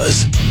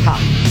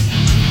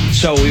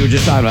So we were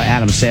just talking about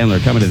Adam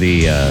Sandler coming to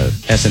the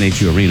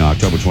SNHU Arena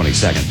October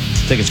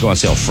 22nd. Tickets go on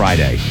sale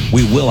Friday.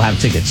 We will have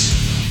tickets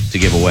to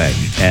give away.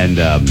 And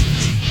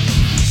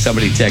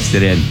somebody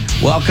texted in,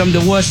 welcome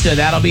to Worcester.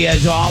 That'll be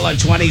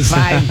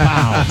 $1.25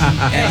 pound.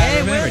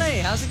 Hey, Willie,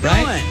 how's it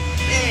going? Right?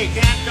 Hey,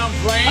 can't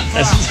complain.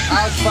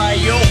 How's by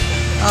you?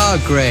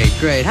 Oh,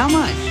 great. How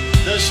much?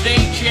 The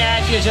state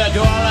charge is $1.25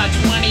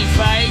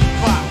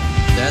 pound.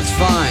 That's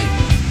fine.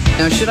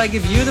 Now, should I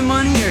give you the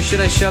money, or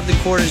should I shove the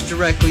quarters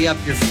directly up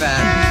your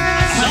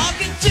fat?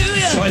 Talking to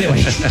you. So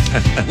anyway,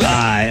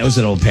 it was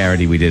an old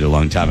parody we did a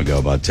long time ago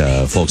about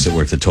folks that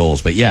work the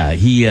tolls. But yeah,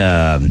 he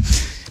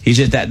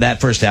just that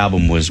first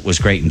album was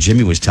great, and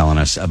Jimmy was telling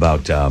us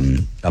about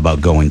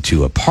going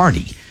to a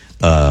party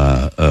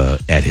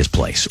at his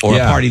place, or a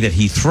party that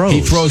he throws.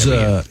 He throws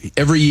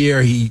every year.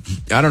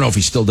 I don't know if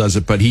he still does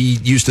it, but he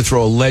used to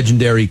throw a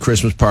legendary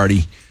Christmas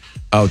party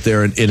out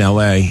there in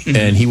L.A.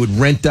 And he would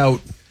rent out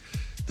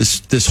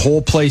this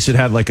whole place. It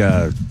had like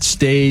a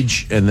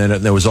stage, and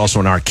then there was also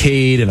an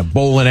arcade and a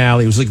bowling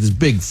alley. It was like this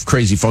big,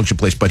 crazy function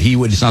place. But he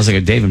would sounds like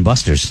a Dave and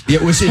Buster's. Yeah,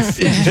 it was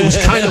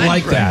kind of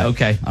like that.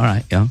 Okay, all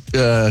right,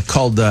 yeah.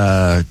 Called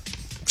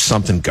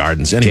something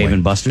Gardens. Anyway, Dave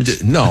and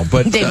Buster's. No,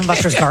 but Dave and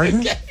Buster's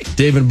Garden.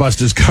 Dave and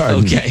Buster's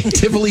Garden. Okay,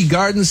 Tivoli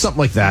Gardens, something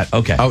like that.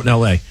 Okay, out in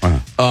L.A.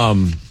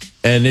 And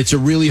it's a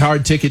really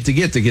hard ticket to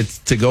get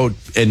to go.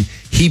 And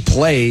he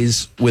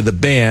plays with a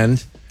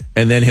band.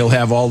 And then he'll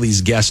have all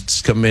these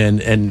guests come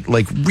in, and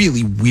like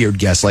really weird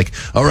guests. Like,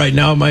 all right,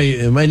 now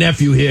my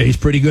nephew here, he's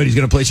pretty good. He's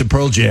going to play some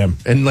Pearl Jam,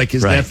 and like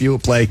his nephew will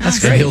play,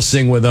 and he'll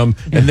sing with them.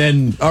 Yeah. And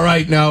then, all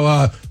right,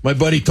 now my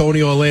buddy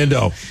Tony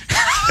Orlando,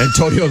 and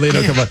Tony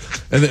Orlando come up,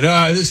 and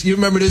then you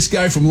remember this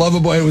guy from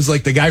Loverboy? It was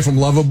like the guy from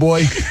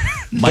Loverboy,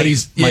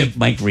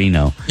 Mike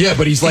Reno. Yeah,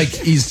 but he's like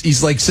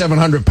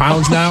 700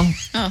 pounds now.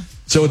 Oh.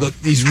 So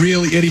he's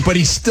really, but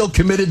he's still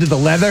committed to the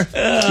leather.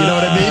 You know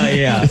what I mean?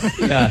 Yeah.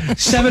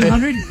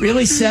 700?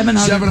 Really?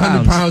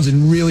 700 pounds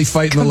and really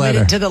fighting the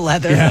leather. To the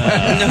leather.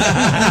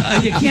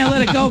 Yeah. You can't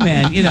let it go,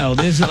 man. You know,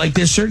 there's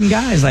certain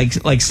guys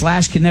like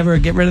Slash can never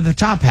get rid of the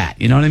top hat.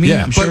 You know what I mean?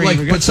 Yeah,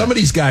 but some of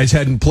these guys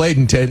hadn't played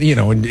in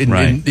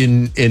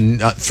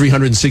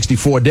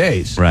 364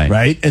 days.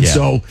 Right. And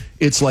so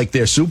it's like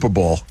their Super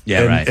Bowl.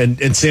 Yeah, right. And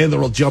Sandler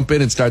will jump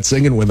in and start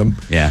singing with them.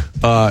 Yeah.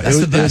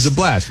 It was a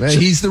blast, man.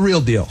 He's the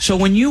real deal.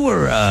 So when you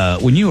were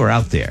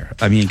out there,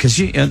 I mean, because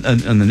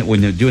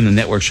when you're doing the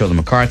network show, the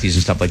McCarthys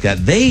and stuff like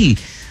that, they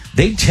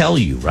tell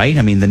you, right?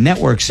 I mean, the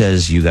network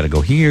says you got to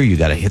go here, you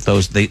got to hit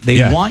those.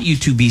 They want you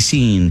to be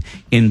seen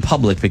in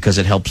public because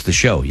it helps the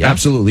show. Yeah,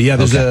 absolutely. Yeah,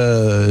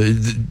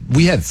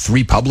 we had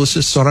 3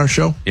 publicists on our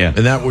show. Yeah,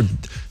 and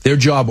their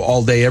job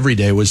all day, every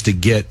day was to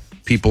get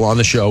people on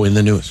the show in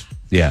the news.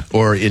 Yeah,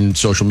 or in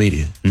social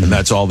media, and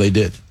that's all they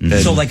did. Mm-hmm.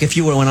 So, like, if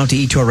you went out to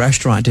eat to a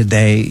restaurant, did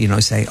they,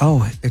 say,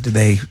 did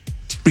they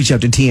reach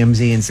out to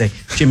TMZ and say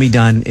Jimmy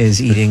Dunn is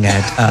eating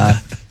at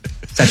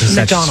such and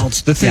such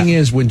McDonald's? The thing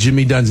is, when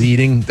Jimmy Dunn's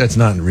eating, that's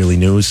not really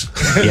news.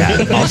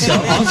 Yeah. Also,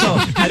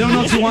 I don't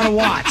know if you want to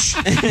watch.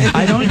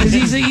 I don't, because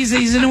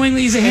he's a New England,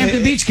 he's a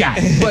Hampton Beach guy.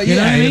 But you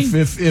know what I mean?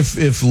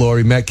 If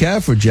Laurie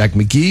Metcalf or Jack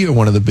McGee or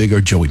one of the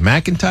bigger Joey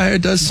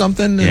McIntyre does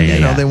something,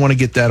 and they want to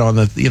get that on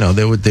the,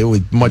 they were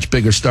much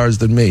bigger stars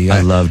than me.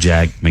 I love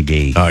Jack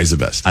McGee. Oh, he's the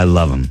best. I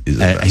love him. He's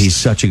the best. He's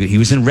such a good. He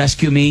was in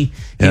Rescue Me.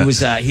 Yeah.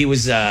 He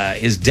was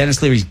his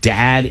Dennis Leary's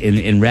dad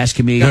in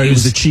Rescue Me. No, he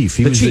was the chief.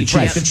 He was the chief.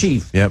 Right, the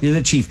chief. Yep. He's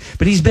the chief.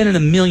 But he's been in a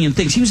million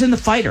things. He was in The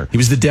Fighter. He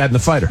was the dad in The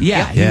Fighter.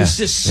 Yeah, he was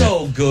just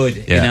so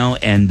good, you know.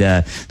 And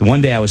the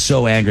one day I was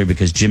so angry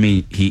because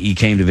Jimmy, he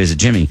came to visit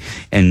Jimmy,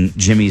 and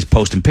Jimmy's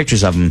posting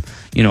pictures of him,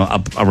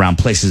 up around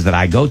places that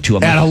I go to.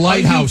 I'm at like, a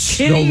lighthouse,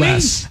 no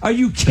less. Are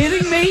you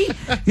kidding me?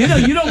 You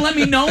don't let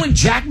me know when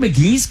Jack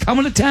McGee's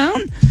coming to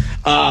town.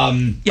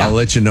 I'll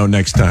let you know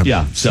next time.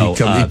 Yeah, so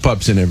he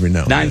pops in every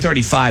now.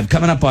 9:35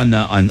 coming up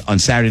on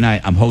Saturday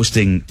night. I'm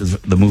hosting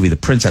the movie The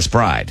Princess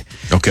Bride.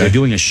 Okay, they're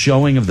doing a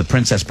showing of The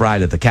Princess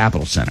Bride at the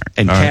Capitol Center,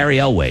 and Carrie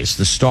Elways,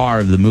 the star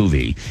of the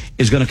movie,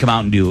 is going to come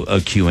out and do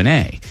a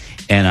Q&A.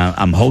 And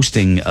I'm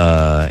hosting,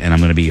 and I'm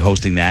going to be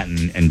hosting that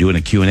and doing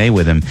a Q&A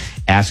with him,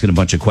 asking a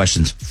bunch of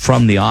questions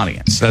from the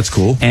audience. That's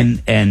cool. And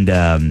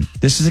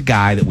this is a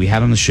guy that we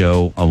had on the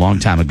show a long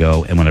time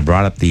ago. And when I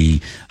brought up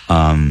the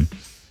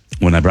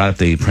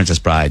Princess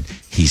Bride,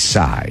 he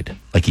sighed,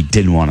 like he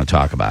didn't want to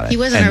talk about it. He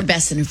wasn't our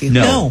best interview.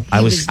 No, I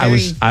was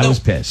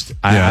pissed.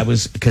 I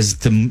was, because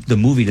the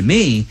movie to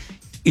me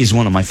is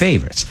one of my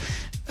favorites.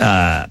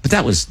 But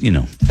that was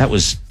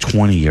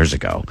 20 years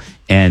ago,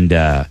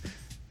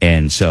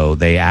 and so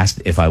they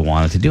asked if I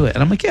wanted to do it.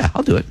 And I'm like, yeah,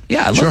 I'll do it.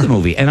 Yeah, I love the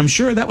movie. And I'm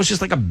sure that was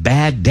just like a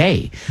bad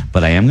day.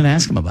 But I am going to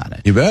ask him about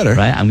it. You better.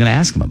 Right? I'm going to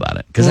ask him about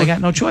it. Because I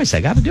got no choice. I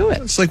got to do it.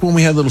 It's like when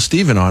we had little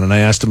Steven on, and I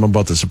asked him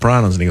about The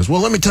Sopranos, and he goes,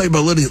 well, let me tell you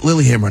about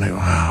Lilyhammer. And I go,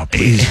 oh,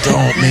 please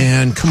don't,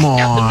 man. Come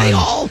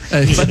on.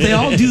 But they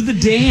all do the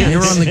dance.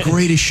 You're on the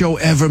greatest show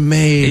ever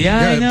made. Yeah,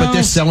 I know. But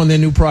they're selling their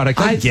new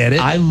product. I get it.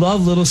 I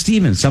love Little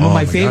Steven. Some of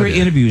my favorite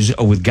interviews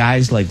are with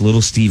guys like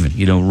Little Steven.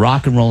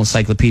 Rock and roll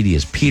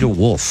encyclopedias. Peter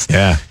Wolf.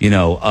 Yeah.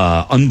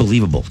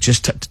 unbelievable.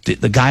 Just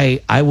the guy,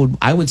 I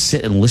would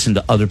sit and listen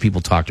to other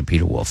people talk to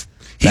Peter Wolf.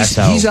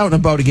 He's out and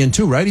about again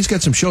too, right? He's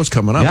got some shows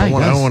coming up. Yeah, I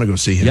don't want to go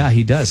see him. Yeah,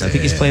 he does. I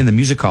think he's playing the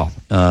music hall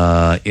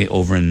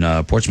over in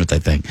Portsmouth, I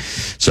think.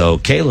 So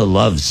Kayla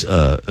loves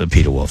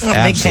Peter Wolf.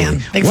 Big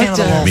fan. Big fan of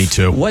the Wolf. Me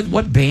too.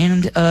 What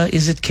band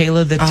is it,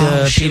 Kayla?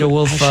 That Peter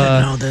Wolf. I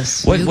should know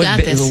this.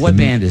 What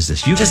band is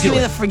this? You Just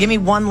give me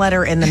one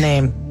letter in the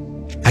name.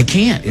 I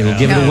can't. It'll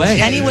give it away.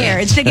 Anywhere.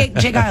 It's Jay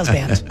Giles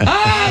Band. Look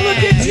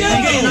at you!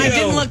 And I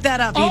didn't look that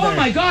up either. Oh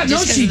my God! No,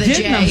 Just she 'cause of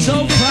the didn't. J. I'm so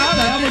proud.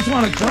 I almost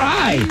want to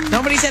cry.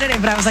 Nobody said it,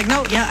 but I was like,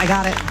 no, yeah, I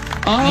got it.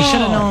 Oh, I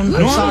should have known.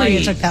 I'm sorry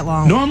it took that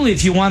long. Normally,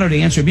 if you want her to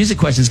answer a music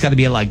question, it's got to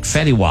be like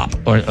Fetty Wap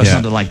or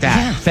something like that.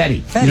 Yeah.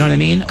 Fetty. You know what I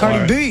mean?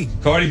 Cardi B.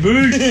 Cardi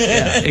B.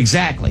 Yeah,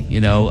 exactly.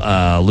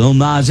 Lil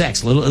Nas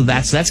X.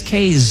 That's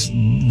Kay's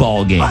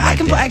ball game. I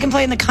can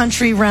play in the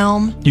country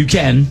realm. You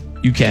can.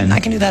 I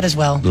can do that as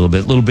well.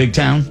 Little big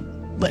town.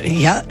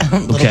 Yeah,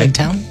 Little Okay. Big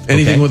Town.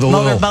 Anything with a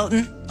little.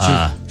 Motorboating.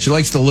 She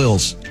likes the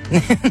Lils.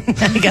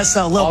 I guess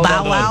so. Lil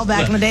Bow Wow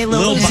back in the day.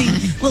 Lil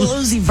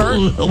Uzi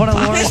Vert. One of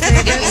Laura's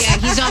Yeah, favorites.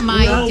 he's on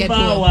my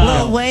Deadpool.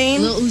 Lil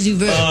Wayne. Lil Uzi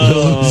Vert.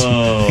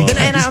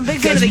 And I'm a big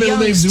fan of the His middle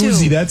name's Youngs,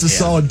 Uzi. too. That's a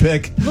solid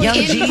pick. Young And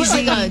he put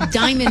Jeezy. like a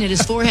diamond in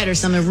his forehead or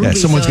something. Ruby,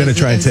 Someone's so going to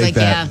try and it's take like,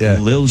 that. Yeah. Yeah.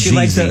 Lil She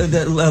likes Jeezy.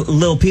 the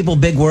Little People,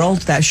 Big World,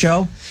 that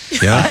show.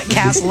 Yeah.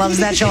 Cass loves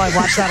that show. I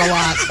watch that a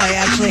lot. I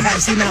actually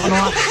have seen that one a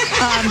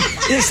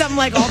lot. There's something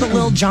like All the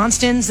Lil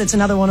Johnstons. It's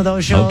another one of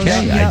those shows.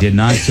 Okay, Yep. I did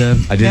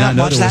not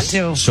know watch there that was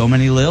too. so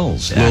many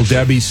Lils. Little actually.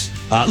 Debbie's.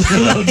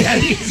 Little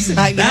Debbie's. You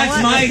know what?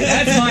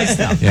 That's my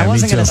stuff. Yeah, I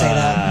wasn't me going too. to say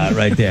that.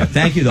 Right there.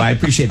 Thank you, though. I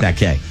appreciate that,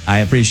 Kay. I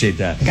appreciate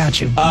that.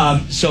 Got you.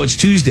 So it's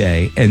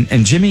Tuesday, and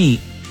Jimmy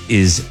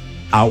is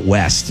out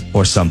west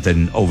or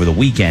something over the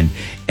weekend,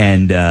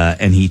 and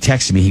he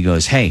texted me. He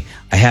goes, "Hey,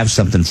 I have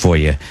something for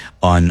you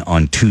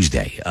on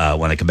Tuesday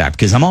when I come back,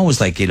 because I'm always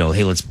like, hey,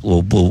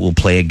 we'll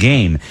play a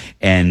game,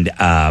 and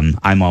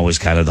I'm always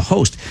kind of the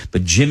host,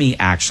 but Jimmy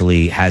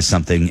actually has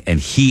something,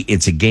 and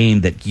it's a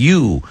game that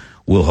you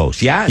will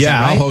host. Yeah, is Yeah,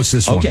 that right? I'll host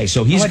this one. Okay,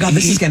 so he's Oh my God,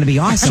 this is going to be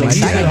awesome.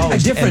 he's I gonna got a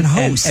host, different and-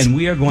 host. and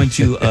we are going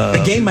to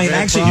The game might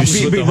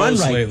actually be run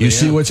right. You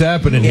see what's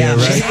happening here,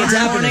 right?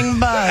 Good morning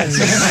buzz.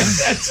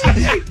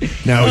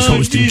 Now he's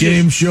hosting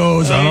game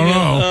shows. I don't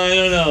know. I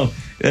don't know.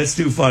 That's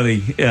too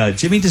funny.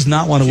 Jimmy does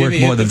not want to work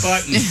more than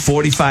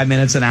 45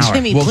 minutes an hour.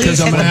 Jimmy, Well, please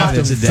because I'm hit going the to have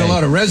to button. fill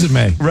out a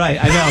resume.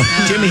 Right, I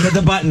know. Jimmy, hit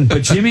the button.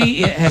 But Jimmy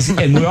has,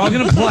 and we're all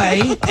going to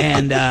play,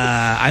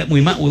 and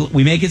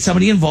we may get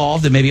somebody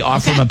involved and maybe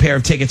offer them a pair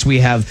of tickets. We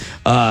have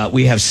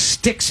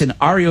Styx and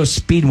Ario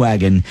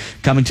Speedwagon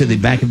coming to the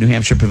Bank of New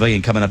Hampshire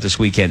Pavilion coming up this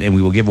weekend, and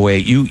we will give away.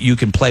 You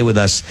can play with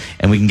us,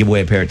 and we can give away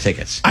a pair of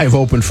tickets. I've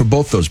opened for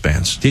both those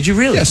bands. Did you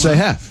really? Yes, I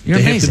have. You're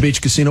They hit amazing. the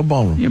Beach Casino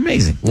Ballroom. You're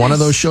amazing. One of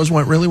those shows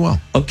went really well.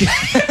 Okay,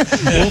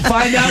 we'll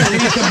find out when we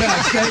come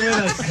back. Stay with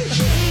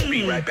us.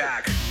 Be right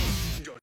back.